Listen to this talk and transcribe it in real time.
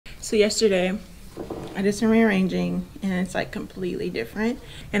So yesterday I did some rearranging and it's like completely different.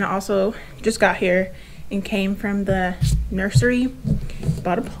 And I also just got here and came from the nursery,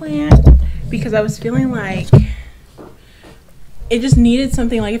 bought a plant because I was feeling like it just needed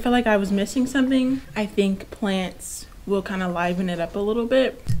something. Like I felt like I was missing something. I think plants will kind of liven it up a little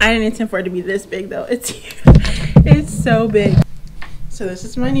bit. I didn't intend for it to be this big though. It's it's so big. So this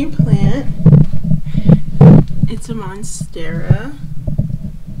is my new plant. It's a monstera.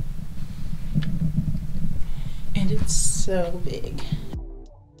 And it's so big.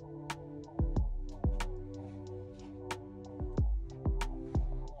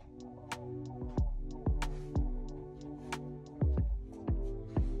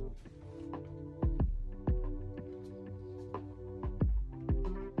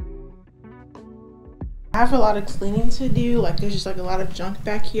 I have a lot of cleaning to do. Like there's just like a lot of junk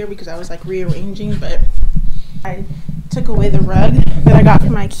back here because I was like rearranging, but I took away the rug that I got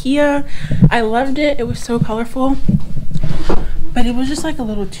from IKEA. I loved it. It was so colorful, but it was just like a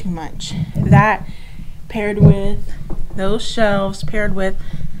little too much. That paired with those shelves, paired with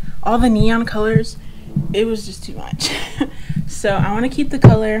all the neon colors, it was just too much. So I want to keep the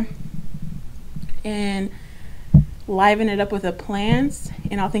color and liven it up with the plants,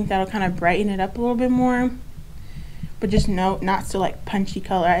 and I think that'll kind of brighten it up a little bit more, but just not so like punchy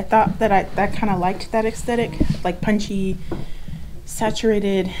color. I thought that I kind of liked that aesthetic, like punchy,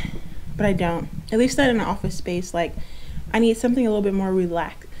 saturated, but I don't. At least not in an office space. Like I need something a little bit more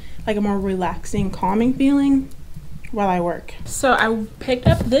relaxed, like a more relaxing, calming feeling while I work. So I picked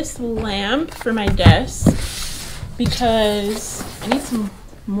up this lamp for my desk because I need some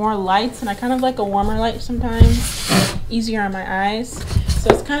more lights, and I kind of like a warmer light sometimes, easier on my eyes. So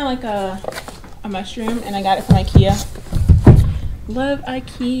it's kind of like a mushroom, and I got it from IKEA. Love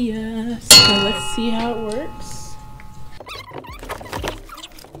IKEA. So let's see how it works.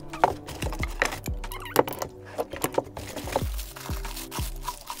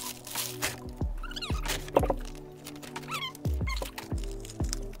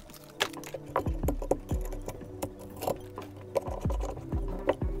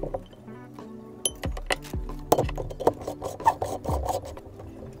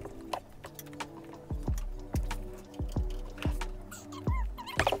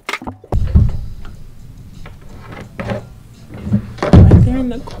 In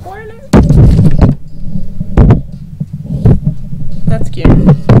the corner. That's cute.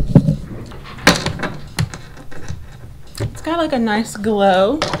 It's got like a nice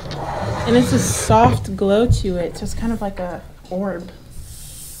glow, and it's a soft glow to it, so it's kind of like a orb,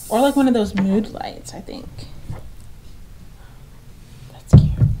 or like one of those mood lights, I think. That's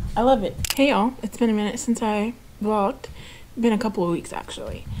cute. I love it. Hey y'all, it's been a minute since I vlogged. Been a couple of weeks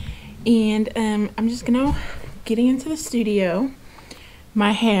actually, and I'm just getting into the studio.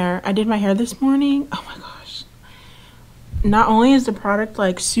 My hair, I did my hair this morning. Oh my gosh. Not only is the product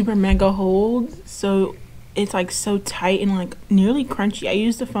like super mega hold, so it's like so tight and like nearly crunchy. I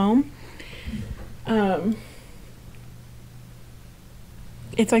used the foam.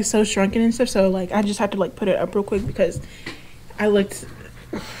 It's like so shrunken and stuff, so like I just had to like put it up real quick because I looked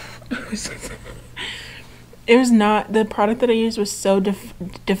it was not, the product that I used was so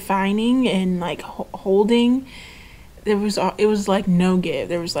defining and like holding. It was like no give.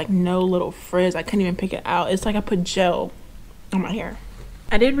 There was like no little frizz. I couldn't even pick it out. It's like I put gel on my hair.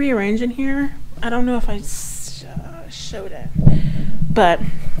 I did rearrange in here. I don't know if I showed it, but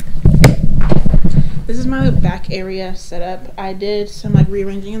this is my back area set up. I did some like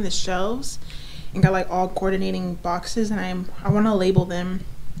rearranging in the shelves and got like all coordinating boxes, and I want to label them.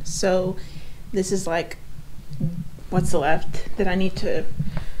 So this is like what's left that I need to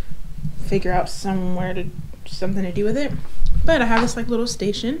figure out something to do with it. But I have this like little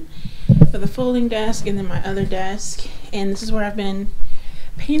station with a folding desk and then my other desk, and this is where I've been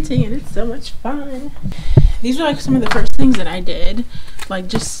painting, and it's so much fun. These are like some of the first things that I did, like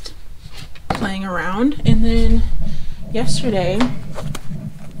just playing around. And then yesterday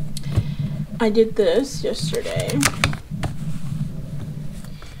I did this yesterday.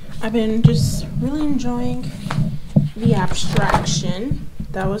 I've been just really enjoying the abstraction.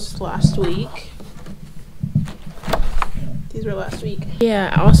 That was last week. These were last week.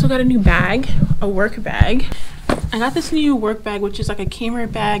 Yeah, I also got a new bag, a work bag. I got this new work bag, which is like a camera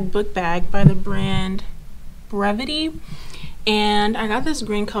bag, book bag by the brand Brevity. And I got this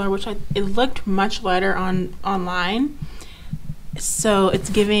green color, which it looked much lighter online. So it's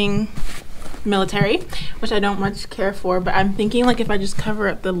giving military, which I don't much care for, but I'm thinking like if I just cover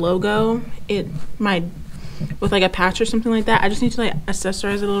up the logo, it might, with like a patch or something like that. I just need to like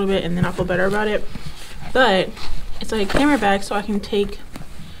accessorize it a little bit and then I'll feel better about it. But it's like a camera bag, so I can take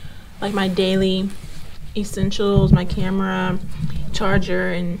like my daily essentials, my camera,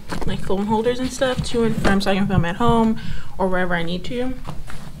 charger, and like phone holders and stuff to and from, so I can film at home or wherever I need to.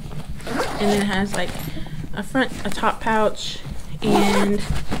 And then it has like a top pouch and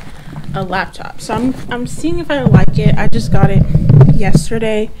a laptop. So I'm seeing if I like it. I just got it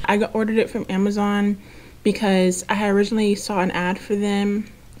yesterday. I ordered it from Amazon because I had originally saw an ad for them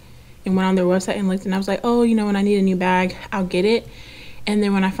and went on their website and looked, and I was like, oh, you know, when I need a new bag, I'll get it. And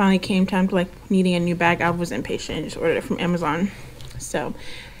then when I finally came time to like needing a new bag, I was impatient and just ordered it from Amazon. So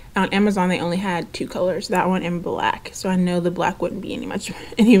on Amazon they only had 2 colors, that one and black. So I know the black wouldn't be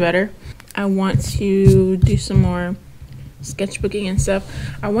any better. I want to do some more sketchbooking and stuff.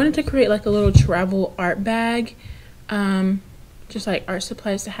 I wanted to create like a little travel art bag, just like art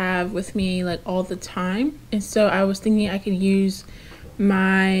supplies to have with me like all the time. And so I was thinking I could use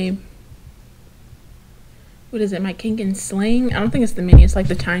my, what is it, my Kinkin sling. I don't think it's the mini, it's like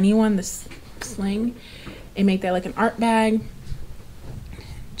the tiny one, the sling, and make that like an art bag,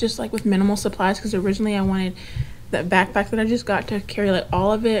 just like with minimal supplies, because originally I wanted that backpack that I just got to carry like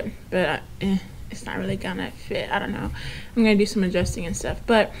all of it, but it's not really gonna fit. I don't know, I'm gonna do some adjusting and stuff.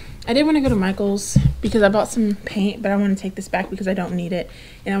 But I did want to go to Michael's because I bought some paint, but I want to take this back because I don't need it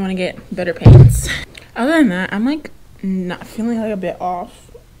and I want to get better paints. Other than that, I'm like not feeling like a bit off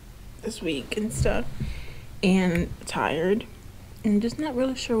this week and stuff, and tired and just not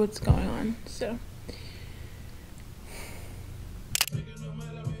really sure what's going on. So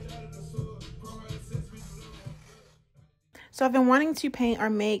I've been wanting to paint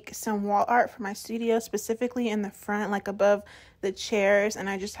or make some wall art for my studio, specifically in the front, like above the chairs, and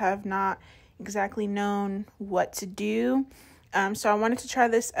I just have not exactly known what to do. So I wanted to try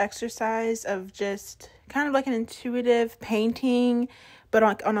this exercise of just kind of like an intuitive painting, but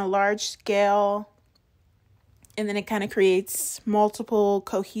on a large scale, and then it kind of creates multiple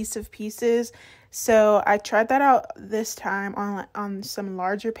cohesive pieces. So I tried that out this time on some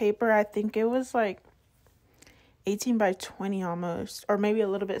larger paper. I think it was like 18 by 20 almost, or maybe a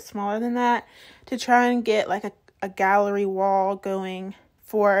little bit smaller than that, to try and get like a gallery wall going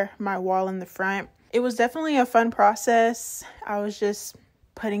for my wall in the front. It was definitely a fun process. I was just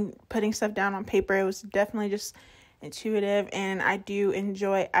putting stuff down on paper. It was definitely just intuitive, and I do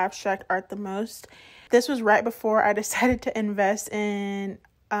enjoy abstract art the most. This was right before I decided to invest in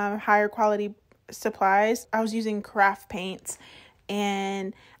higher quality supplies. I was using craft paints,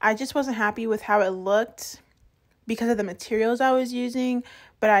 and I just wasn't happy with how it looked because of the materials I was using,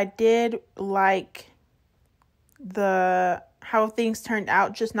 but I did like how things turned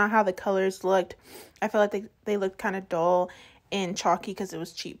out, just not how the colors looked. I felt like they looked kind of dull and chalky because it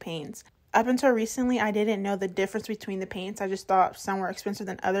was cheap paints. Up until recently, I didn't know the difference between the paints. I just thought some were expensive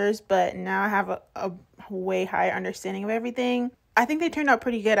than others, but now I have a way higher understanding of everything. I think they turned out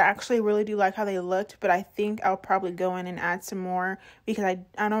pretty good. I actually really do like how they looked, but I think I'll probably go in and add some more because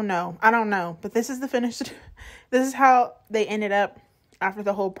I don't know. But this is the finished, this is how they ended up after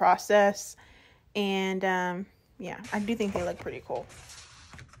the whole process. And yeah, I do think they look pretty cool.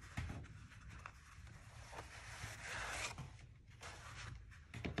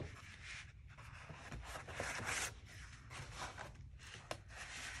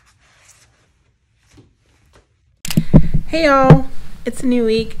 Hey y'all, it's a new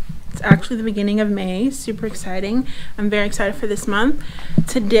week. It's actually the beginning of May. Super exciting. I'm very excited for this month.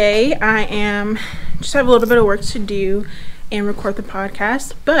 Today I just have a little bit of work to do and record the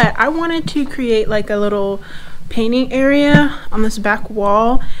podcast, but I wanted to create like a little painting area on this back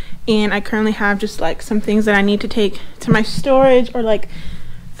wall, and I currently have just like some things that I need to take to my storage or like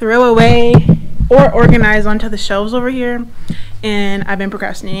throw away or organize onto the shelves over here, and I've been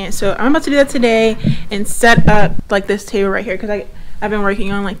procrastinating it. So I'm about to do that today and set up like this table right here, because I've been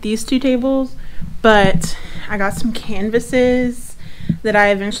working on like these 2 tables, but I got some canvases that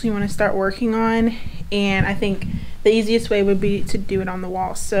I eventually want to start working on, and I think the easiest way would be to do it on the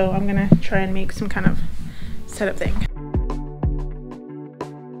wall. So I'm gonna try and make some kind of setup thing.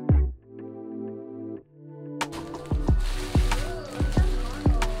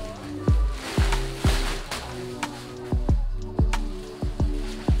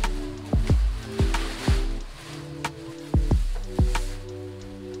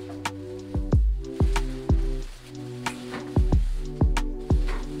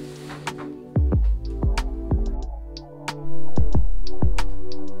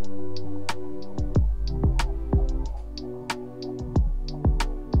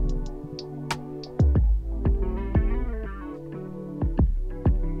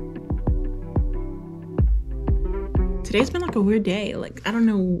 Today's been like a weird day. Like I don't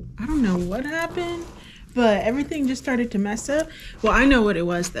know what happened, but everything just started to mess up. Well, I know what it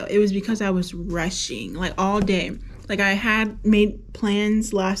was though. It was because I was rushing like all day. Like I had made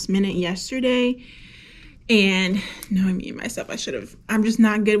plans last minute yesterday, and knowing me and myself, I'm just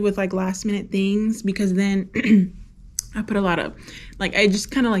not good with like last minute things, because then I put a lot of like, I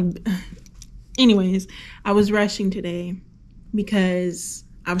just kind of like, anyways, I was rushing today because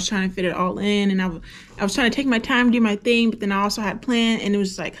I was trying to fit it all in, and I was trying to take my time, do my thing, but then I also had planned, and it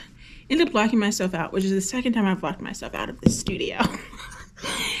was like, ended up blocking myself out, which is the second time I've blocked myself out of the studio.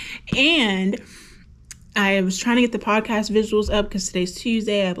 And I was trying to get the podcast visuals up because today's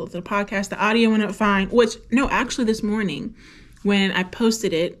Tuesday. I uploaded the podcast. The audio went up fine, which, no, actually this morning when I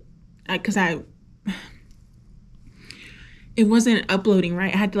posted it, because it wasn't uploading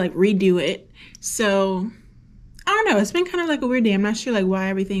right. I had to like redo it. So I don't know. It's been kind of like a weird day. I'm not sure like why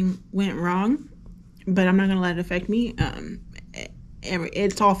everything went wrong, but I'm not going to let it affect me.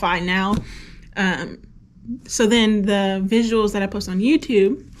 It's all fine now. So then the visuals that I post on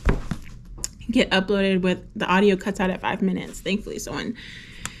YouTube get uploaded with the audio cuts out at 5 minutes. Thankfully, someone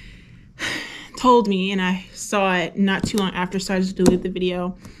told me, and I saw it not too long after, so I just deleted the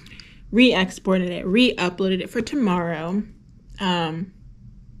video, re-exported it, re-uploaded it for tomorrow. I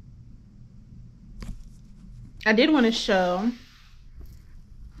did want to show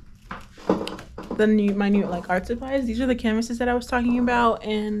my new like art supplies. These are the canvases that I was talking about,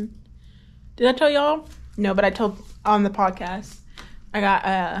 and did I tell y'all? No, but I told on the podcast. I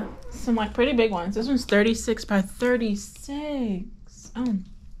got some like pretty big ones. This one's 36 by 36. Oh.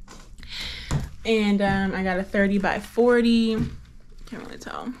 And I got a 30 by 40. Can't really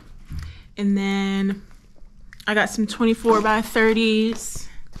tell. And then I got some 24 by 30s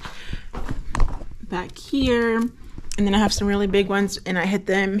back here. And then I have some really big ones, and I hid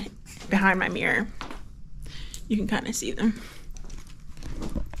them behind my mirror. You can kind of see them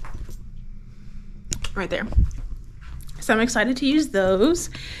right there. So I'm excited to use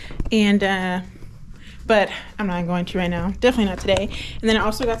those, and but I'm not going to right now. Definitely not today. And then I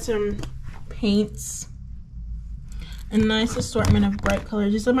also got some paints, a nice assortment of bright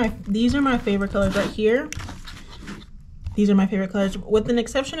colors. These are my favorite colors right here. These are my favorite colors, with an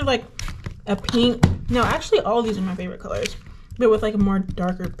exception of like a pink. No, actually all of these are my favorite colors, but with like a more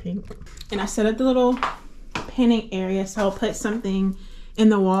darker pink. And I set up the little painting area, so I'll put something in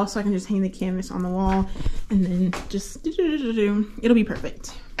the wall so I can just hang the canvas on the wall, and then just it'll be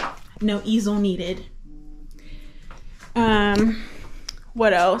perfect. No easel needed.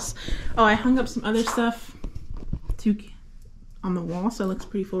 What else? Oh, I hung up some other stuff on the wall, so it looks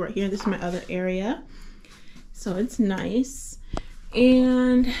pretty full right here. This is my other area, so it's nice.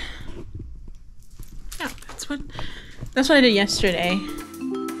 And yeah, that's what I did yesterday.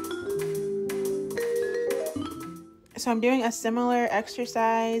 So I'm doing a similar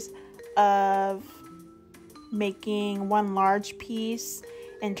exercise of making one large piece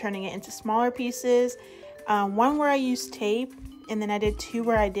and turning it into smaller pieces. One where I used tape, and then I did two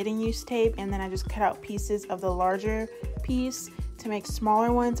where I didn't use tape, and then I just cut out pieces of the larger piece to make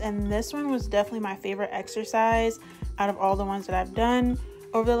smaller ones. And this one was definitely my favorite exercise out of all the ones that I've done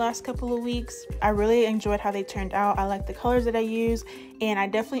over the last couple of weeks. I really enjoyed how they turned out. I like the colors that I use, and I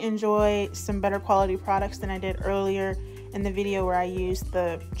definitely enjoy some better quality products than I did earlier in the video where I used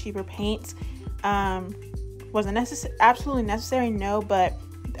the cheaper paints. Wasn't absolutely necessary, no, but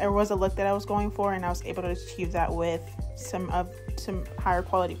there was a look that I was going for, and I was able to achieve that with some higher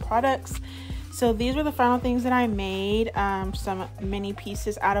quality products. So these were the final things that I made. Some mini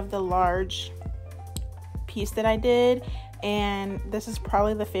pieces out of the large piece that I did. And this is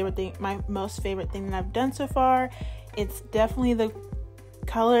probably my most favorite thing that I've done so far. It's definitely the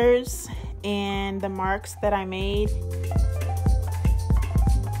colors and the marks that I made.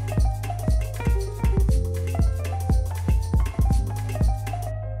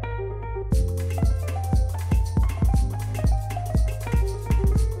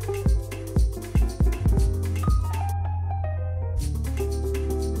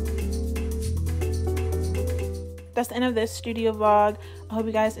 That's the end of this studio vlog. I hope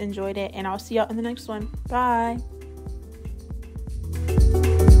you guys enjoyed it, and I'll see y'all in the next one. Bye.